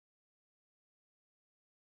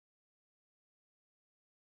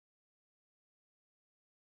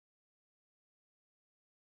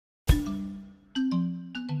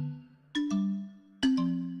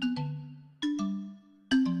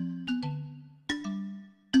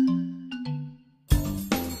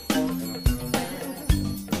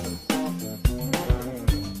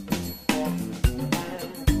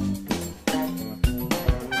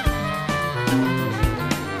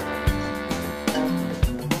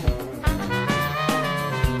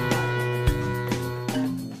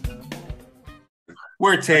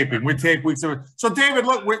We're taping. We tape weeks of it. So, David,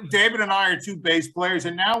 look, David and I are two bass players,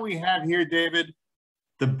 and now we have here, David,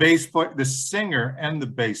 the bass player, the singer, and the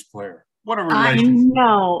bass player. What a relationship! I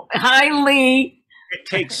know. Hi, Lee. It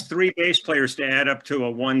takes 3 bass players to add up to a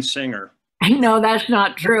 1 singer. No, that's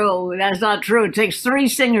not true. That's not true. It takes 3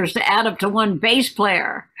 singers to add up to 1 bass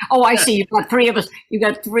player. Oh, I see. You've got 3 of us. You've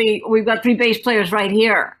got 3. We've got 3 bass players right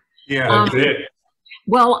here. Yeah, that's it.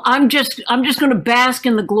 Well, I'm just going to bask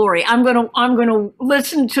in the glory. I'm going to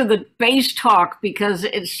listen to the bass talk because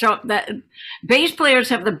it's so that bass players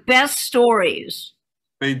have the best stories.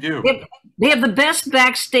 They do. They have the best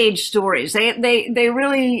backstage stories. They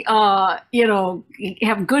really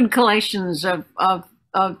have good collections of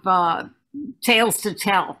tales to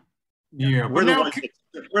tell. Yeah, we're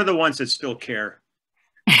the ones that still care.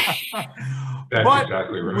 But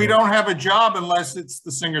exactly right. We don't have a job unless it's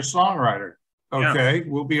the singer-songwriter. Okay, yeah.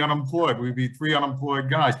 We'll be unemployed. We'd be 3 unemployed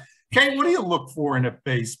guys. Kate, what do you look for in a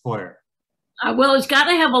bass player? Well, it's got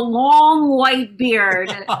to have a long white beard.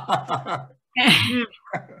 Let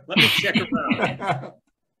me check around.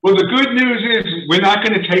 Well, the good news is we're not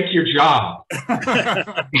going to take your job.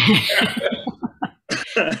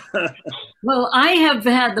 Well, I have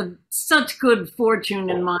had such good fortune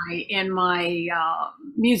in my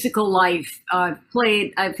musical life. I've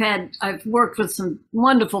worked with some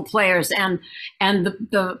wonderful players, and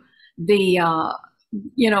the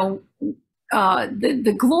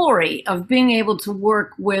glory of being able to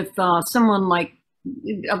work with someone like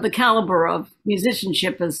of the caliber of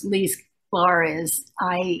musicianship as Lee Sklar is.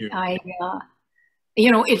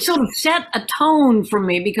 It sort of set a tone for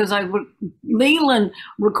me because Leland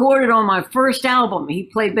recorded on my first album. He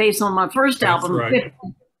played bass on my first album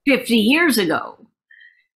 50 years ago.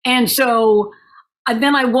 And so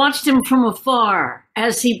then I watched him from afar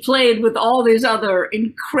as he played with all these other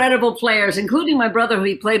incredible players, including my brother, who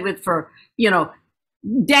he played with for,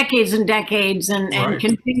 decades and decades and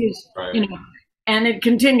continues, and it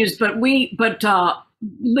continues. But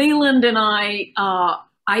Leland and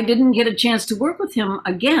I didn't get a chance to work with him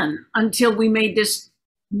again until we made this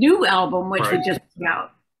new album, which we just put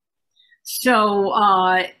out. So,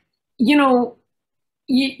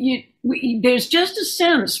 there's just a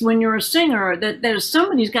sense when you're a singer that there's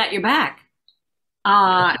somebody who's got your back.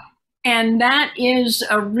 And that is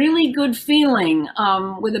a really good feeling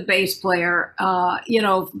with a bass player,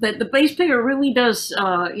 that the bass player really does,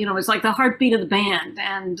 it's like the heartbeat of the band.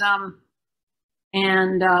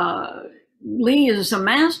 And Lee is a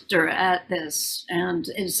master at this. And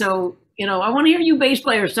so, I want to hear you bass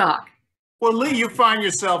players talk. Well, Lee, you find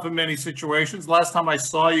yourself in many situations. Last time I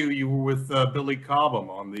saw you, you were with Billy Cobham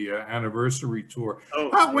on the anniversary tour.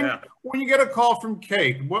 When you get a call from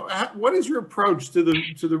Kate, what is your approach to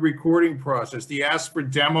the recording process? Do you ask for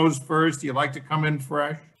demos first? Do you like to come in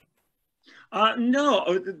fresh?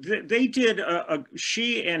 No, they did.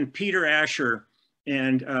 She and Peter Asher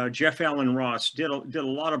and Jeff Allen Ross did a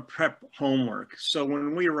lot of prep homework. So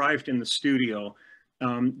when we arrived in the studio,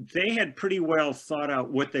 they had pretty well thought out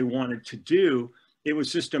what they wanted to do. It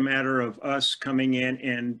was just a matter of us coming in,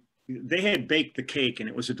 and they had baked the cake, and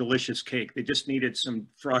it was a delicious cake. They just needed some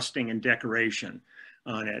frosting and decoration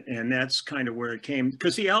on it. And that's kind of where it came,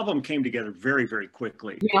 because the album came together very, very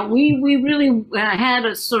quickly. Yeah, we really had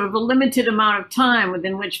a sort of a limited amount of time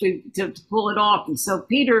within which to pull it off. And so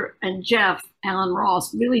Peter and Jeff Allen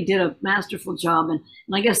Ross really did a masterful job. And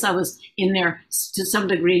I guess I was in there to some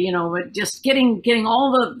degree, just getting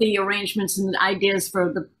all the arrangements and the ideas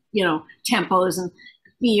for the, tempos and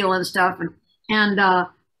feel and stuff. And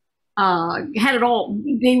had it all.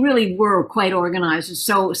 They really were quite organized.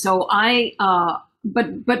 So I, but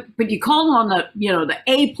you call on the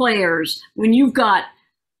A players when you've got,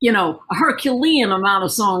 a Herculean amount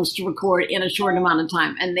of songs to record in a short amount of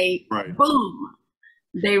time, and they boom.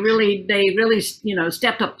 They really,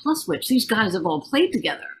 stepped up. Plus, which these guys have all played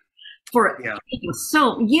together for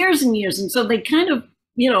so years and years, and so they kind of,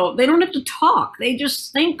 they don't have to talk. They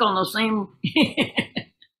just think on the same.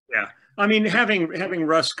 Yeah, I mean, having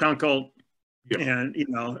Russ Kunkel, and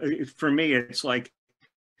for me, it's like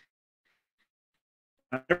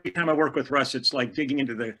every time I work with Russ, it's like digging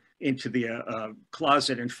into the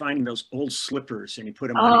closet and finding those old slippers, and you put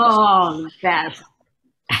them on. Oh, that's.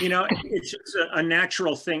 It's just a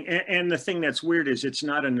natural thing. And the thing that's weird is it's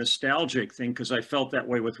not a nostalgic thing, because I felt that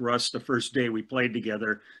way with Russ the first day we played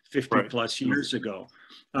together 50 plus years ago.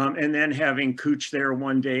 And then having Cooch there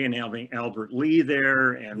one day and having Albert Lee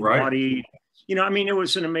there and Roddy, it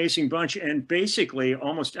was an amazing bunch. And basically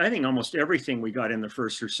I think almost everything we got in the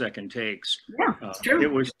first or second takes. Yeah, it's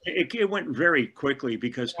true. It went very quickly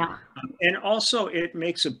because, and also it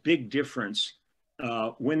makes a big difference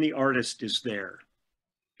when the artist is there.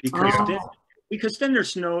 because then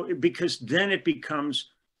there's no, because then it becomes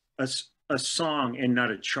a song and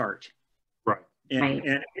not a chart. Right.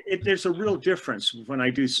 And there's a real difference when I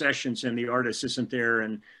do sessions and the artist isn't there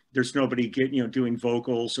and there's nobody doing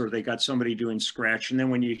vocals, or they got somebody doing scratch. And then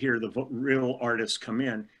when you hear the real artist come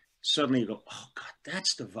in, suddenly you go, oh God,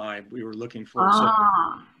 that's the vibe we were looking for.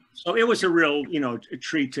 So it was a real, a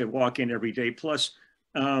treat to walk in every day. Plus,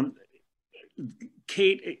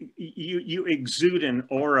 Kate, you exude an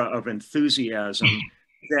aura of enthusiasm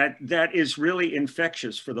that is really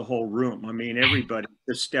infectious for the whole room. I mean, everybody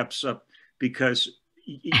just steps up because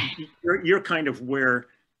you're kind of where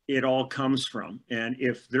it all comes from. And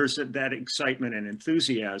if there's that excitement and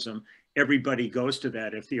enthusiasm, everybody goes to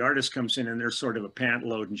that. If the artist comes in and they're sort of a pant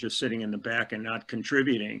load and just sitting in the back and not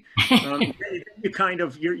contributing, you kind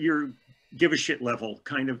of, your give a shit level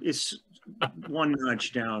kind of is one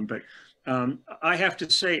notch down. But I have to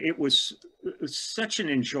say it was such an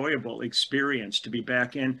enjoyable experience to be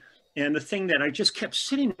back in. And the thing that I just kept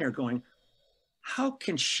sitting there going, how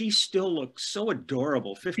can she still look so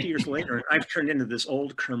adorable 50 years later? And I've turned into this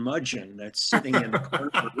old curmudgeon that's sitting in the corner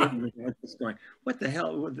of the room and just going, what the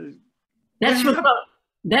hell? That's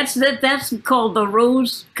called the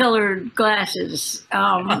rose-colored glasses.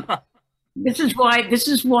 This is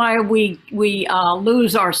why we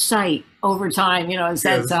lose our sight over time.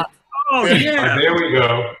 Oh yeah, there we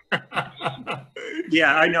go.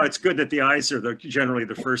 Yeah, I know. It's good that the eyes are generally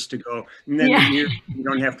the first to go, and then you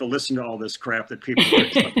don't have to listen to all this crap that people are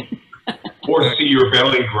talking. Or see your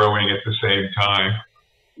belly growing at the same time.